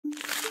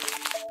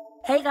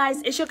Hey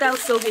guys, it's your girl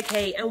Sylvia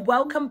K and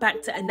welcome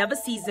back to another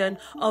season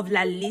of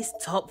Liste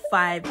Top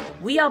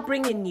 5. We are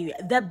bringing you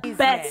the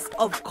best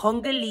of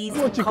Congolese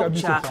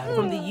culture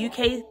from the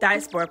UK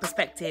diaspora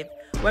perspective.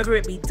 Whether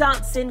it be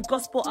dancing,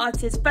 gospel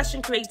artists,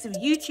 fashion creative,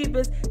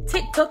 YouTubers,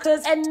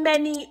 TikTokers, and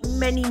many,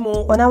 many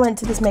more. When I went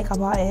to this makeup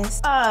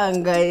artist,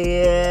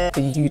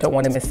 you don't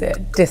want to miss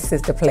it. This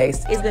is the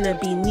place. It's gonna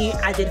be new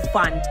added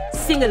fun,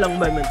 sing-along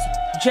moments,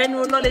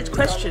 general knowledge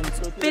questions,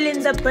 fill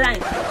in the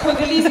blank.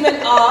 Congolese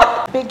men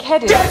are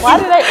big-headed. Why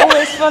do they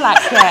always feel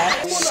like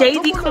that?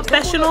 Shady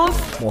confessionals.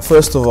 Well,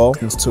 first of all,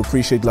 it's to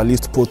appreciate la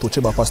liste pour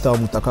toucher ma pasteur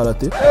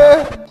Mutakarate.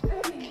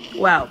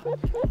 Well,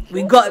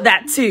 we got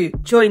that too.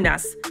 Join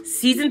us.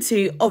 Season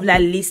 2 of La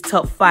Liste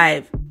Top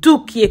 5.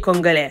 Tout qui est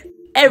congolais.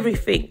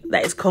 Everything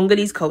that is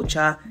Congolese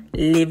culture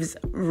lives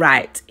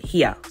right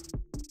here.